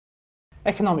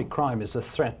Economic crime is a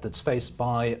threat that's faced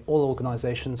by all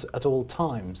organisations at all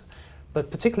times,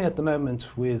 but particularly at the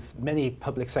moment with many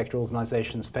public sector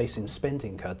organisations facing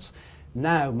spending cuts,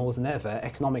 now more than ever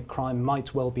economic crime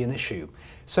might well be an issue.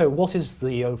 So what is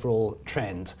the overall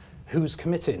trend? Who's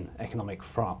committing economic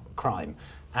crime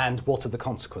and what are the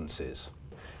consequences?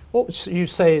 What would you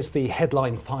say is the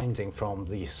headline finding from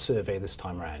the survey this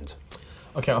time around?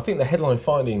 Okay, I think the headline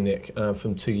finding, Nick,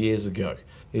 from 2 years ago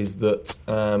is that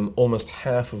almost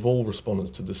half of all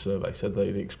respondents to the survey said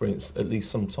they'd experienced at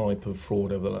least some type of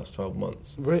fraud over the last 12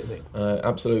 months. Really?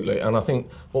 Absolutely. And I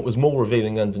think what was more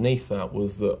revealing underneath that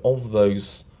was that of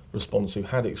those respondents who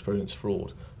had experienced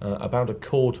fraud, about a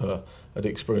quarter had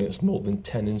experienced more than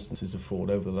 10 instances of fraud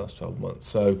over the last 12 months.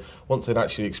 So once they'd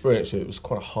actually experienced it, it was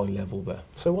quite a high level there.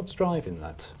 So what's driving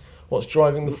that? What's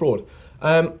driving the fraud?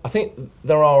 I think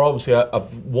there are obviously a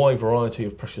wide variety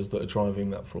of pressures that are driving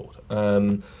that fraud.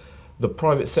 The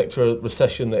private sector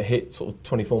recession that hit sort of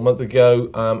 24 months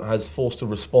ago has forced a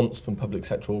response from public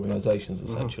sector organisations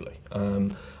essentially.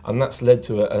 And that's led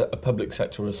to a public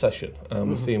sector recession.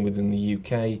 We're seeing within the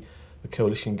UK the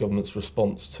coalition government's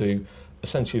response to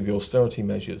essentially the austerity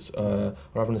measures are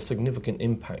having a significant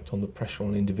impact on the pressure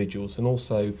on individuals and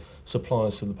also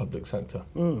suppliers to the public sector.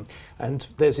 And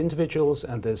there's individuals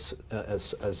and there's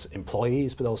as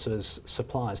employees but also as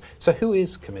suppliers. So who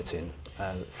is committing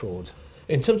fraud?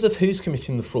 In terms of who's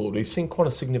committing the fraud, we've seen quite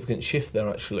a significant shift there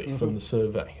actually from the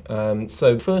survey.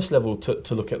 So the first level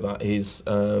to look at that is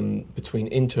between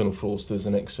internal fraudsters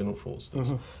and external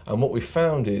fraudsters. And what we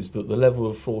found is that the level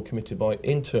of fraud committed by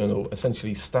internal,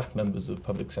 essentially staff members of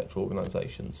public sector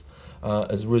organisations,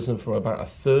 has risen from about a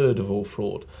third of all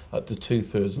fraud up to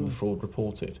 2/3 of the fraud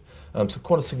reported. So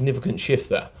quite a significant shift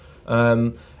there.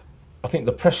 I think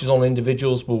the pressures on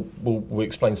individuals will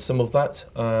explain some of that,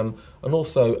 and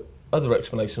also other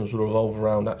explanations will revolve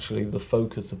around actually the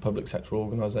focus of public sector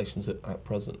organisations at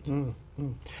present.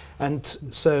 And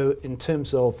so in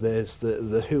terms of there's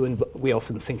the who, and we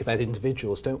often think about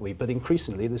individuals, don't we? But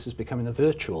increasingly this is becoming a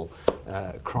virtual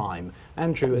crime.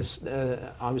 Andrew,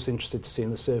 I was interested to see in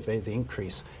the survey the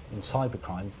increase in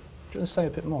cybercrime. Do you want to say a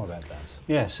bit more about that?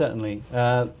 Yeah, certainly.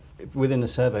 Within the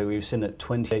survey, we've seen that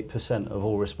 28% of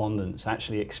all respondents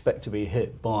actually expect to be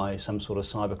hit by some sort of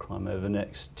cybercrime over the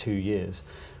next 2 years.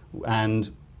 And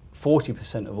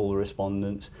 40% of all the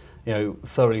respondents,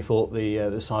 thoroughly thought the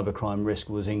cybercrime risk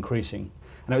was increasing.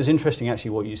 And it was interesting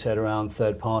actually what you said around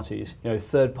third parties.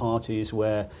 Third parties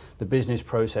where the business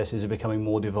processes are becoming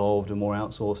more devolved and more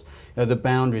outsourced.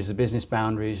 The business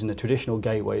boundaries and the traditional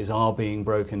gateways are being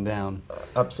broken down.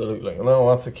 Absolutely.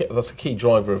 No, that's a key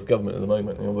driver of government at the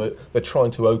moment. They're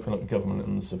trying to open up government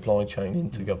and the supply chain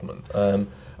into government. And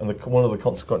one of the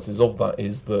consequences of that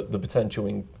is that the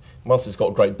potential whilst it's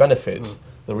got great benefits,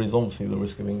 there is obviously the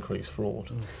risk of increased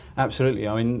fraud. Absolutely.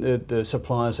 I mean, the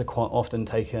suppliers are quite often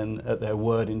taken at their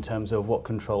word in terms of what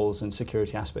controls and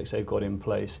security aspects they've got in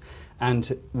place.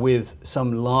 And with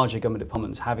some larger government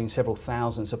departments having several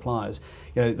thousand suppliers,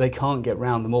 they can't get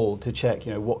round them all to check,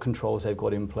 what controls they've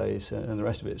got in place and the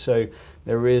rest of it. So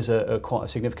there is quite a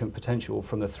significant potential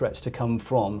from the threats to come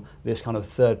from this kind of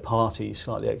third party,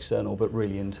 slightly external, but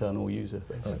really internal user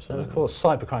base. And of course,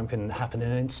 cybercrime can happen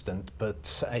in an instant,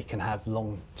 but it can have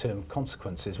long-term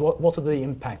consequences. What are the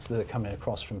impacts that are coming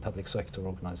across from public sector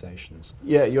organisations?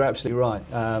 Yeah, you're absolutely right.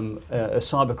 A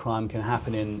cybercrime can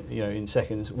happen in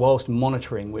seconds. Whilst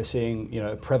monitoring, we're seeing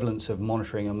a prevalence of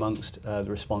monitoring amongst the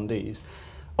respondees.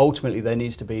 Ultimately, there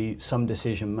needs to be some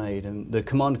decision made, and the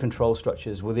command and control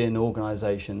structures within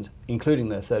organisations, including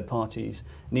their third parties,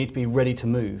 need to be ready to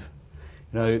move.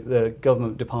 The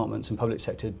government departments and public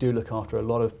sector do look after a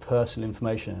lot of personal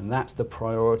information, and that's the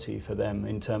priority for them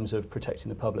in terms of protecting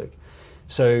the public.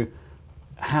 So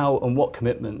how and what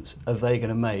commitments are they going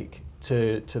to make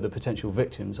to the potential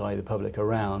victims, i.e. the public,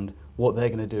 around what they're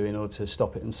going to do in order to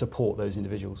stop it and support those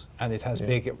individuals? And it has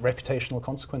big reputational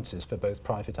consequences for both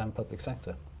private and public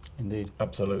sector. Indeed.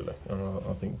 Absolutely. And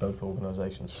I think both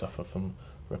organisations suffer from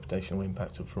the reputational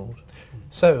impact of fraud.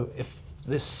 So if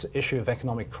this issue of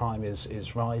economic crime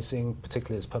is rising,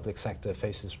 particularly as public sector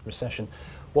faces recession,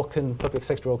 what can public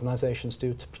sector organisations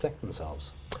do to protect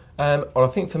themselves? Well, I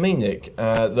think for me, Nick,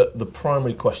 the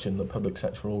primary question that public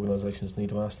sector organisations need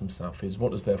to ask themselves is,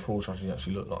 what does their fraud strategy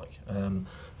actually look like?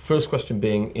 First question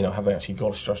being, have they actually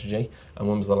got a strategy, and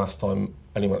when was the last time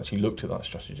anyone actually looked at that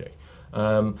strategy?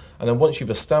 And then once you've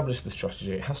established the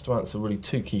strategy, it has to answer really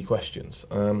two key questions.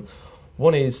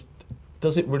 One is,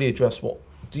 does it really address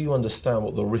do you understand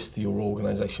what the risks to your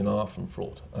organisation are from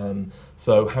fraud?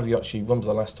 So when was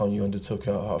the last time you undertook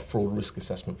a fraud risk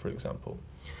assessment, for example?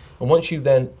 And once you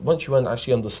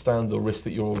actually understand the risk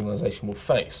that your organisation will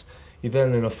face, you're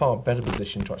then in a far better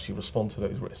position to actually respond to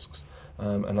those risks,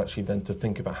 and actually then to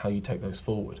think about how you take those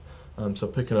forward. So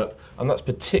picking up, and that's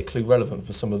particularly relevant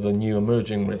for some of the new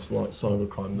emerging risks like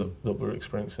cybercrime that we're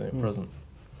experiencing at present.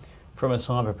 From a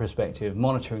cyber perspective,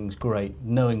 monitoring is great.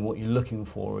 Knowing what you're looking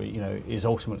for, is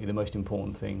ultimately the most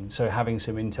important thing. So having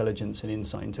some intelligence and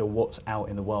insight into what's out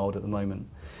in the world at the moment.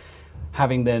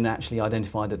 Having then actually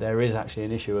identified that there is actually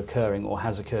an issue occurring or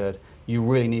has occurred, you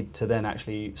really need to then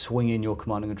actually swing in your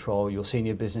command and control, your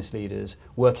senior business leaders,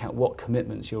 work out what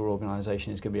commitments your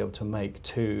organisation is going to be able to make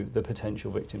to the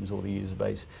potential victims or the user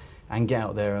base, and get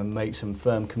out there and make some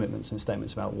firm commitments and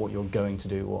statements about what you're going to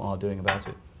do or are doing about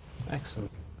it. Excellent.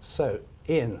 So,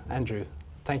 Ian, Andrew,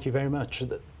 thank you very much.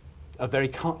 A very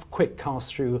quick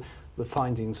cast through the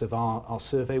findings of our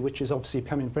survey, which is obviously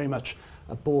becoming very much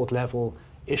a board level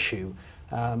issue.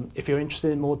 If you're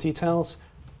interested in more details,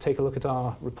 take a look at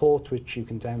our report, which you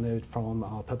can download from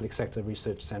our Public Sector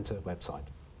Research Centre website.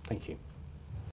 Thank you.